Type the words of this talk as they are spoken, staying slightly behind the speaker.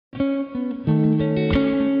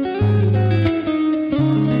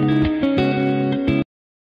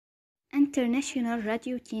international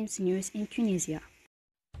radio team's news in Tunisia.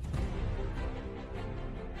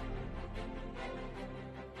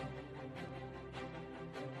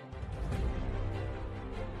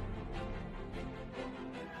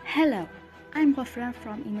 Hello, I'm Ghafran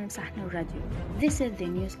from Imam Sahno Radio. This is the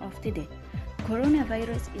news of today.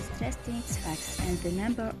 Coronavirus is testing its facts and the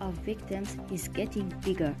number of victims is getting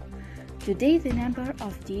bigger. Today the number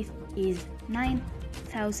of deaths is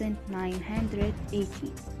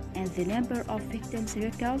 9,980 and the number of victims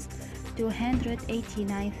recalls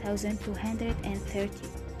 289,230.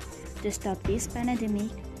 To stop this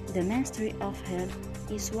pandemic, the Ministry of Health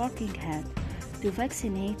is working hard to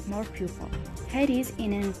vaccinate more people. Harris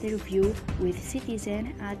in an interview with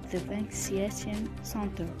citizens at the vaccination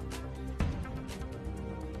center.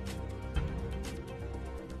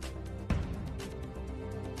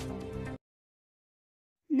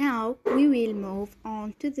 Now we will move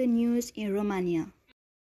on to the news in Romania.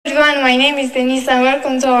 Everyone, my name is Denise and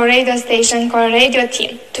welcome to our radio station called Radio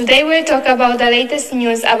Team. Today we'll talk about the latest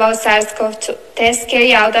news about SARS-CoV-2. Tests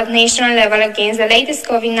carried out at national level against the latest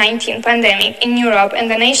COVID-19 pandemic in Europe and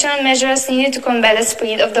the national measures needed to combat the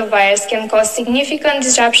spread of the virus can cause significant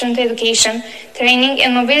disruption to education, training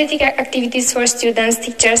and mobility activities for students,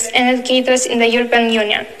 teachers and educators in the European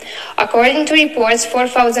Union. According to reports,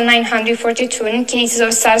 4,942 new cases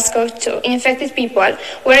of SARS-CoV-2 infected people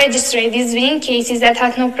were registered, these being cases that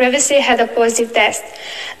had not previously had a positive test.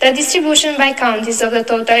 The distribution by counties of the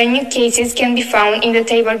total new cases can be found in the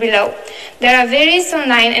table below. There are various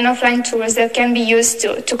online and offline tools that can be used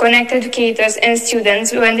to connect educators and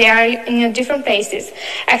students when they are in different places,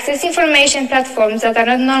 access information platforms that are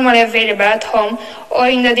not normally available at home or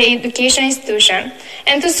in the education institution,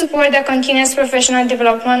 and to support the continuous professional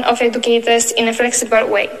development of educators in a flexible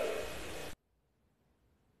way.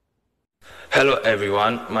 Hello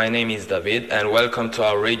everyone, my name is David and welcome to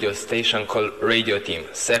our radio station called Radio Team.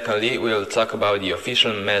 Secondly, we will talk about the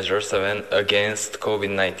official measures against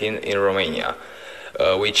COVID-19 in Romania,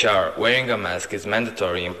 which are wearing a mask is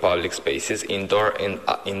mandatory in public spaces,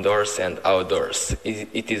 indoors and outdoors.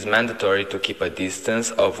 It is mandatory to keep a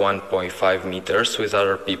distance of 1.5 meters with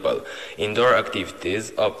other people. Indoor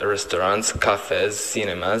activities of restaurants, cafes,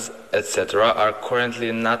 cinemas, etc. are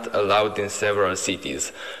currently not allowed in several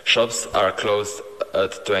cities. Shops are closed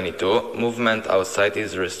at 22. Movement outside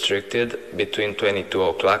is restricted between 22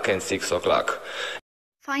 o'clock and 6 o'clock.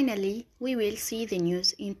 Finally, we will see the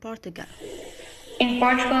news in Portugal. In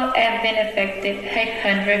Portugal have been affected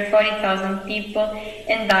 840,000 people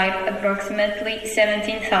and died approximately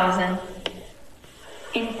 17,000.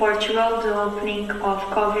 In Portugal, the opening of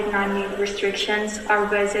COVID-19 restrictions are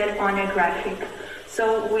based on a graphic.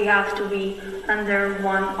 So we have to be under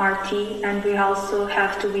 1 RT and we also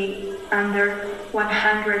have to be under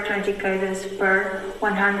 120 cases per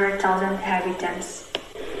 100,000 inhabitants.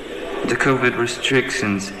 The COVID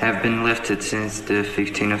restrictions have been lifted since the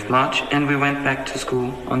 15th of March and we went back to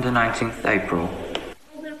school on the 19th April.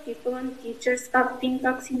 Older people and teachers have been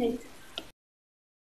vaccinated.